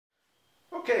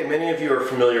Okay, many of you are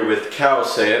familiar with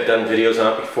Xcowsay. I've done videos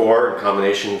on it before in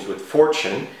combinations with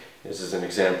Fortune. This is an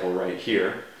example right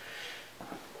here.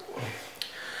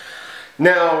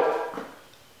 Now,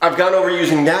 I've gone over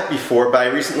using that before, but I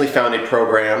recently found a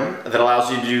program that allows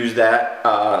you to use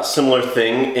that similar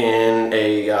thing in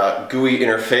a GUI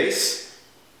interface.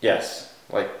 Yes,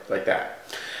 like that.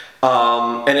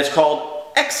 And it's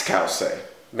called Xcowsay.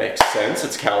 Makes sense.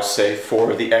 It's Xcowsay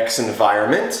for the X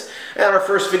environment. And our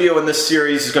first video in this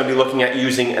series is going to be looking at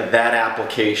using that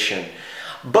application.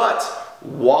 But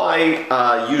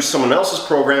why use someone else's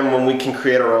program when we can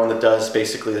create our own that does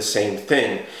basically the same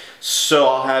thing? So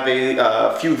I'll have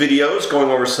a few videos going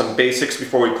over some basics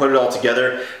before we put it all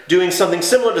together, doing something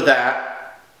similar to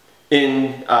that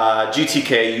in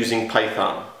GTK using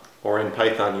Python, or in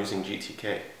Python using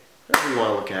GTK, however you want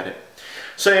to look at it.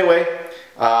 So anyway,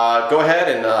 go ahead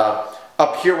and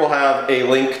up here we'll have a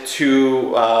link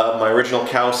to my original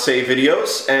Xcowsay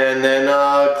videos, and then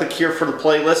click here for the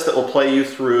playlist that will play you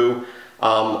through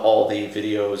all the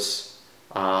videos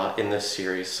in this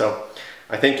series. So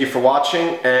I thank you for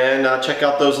watching, and check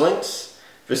out those links.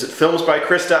 Visit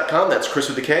filmsbychris.com, that's Chris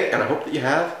with a K, and I hope that you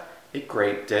have a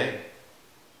great day.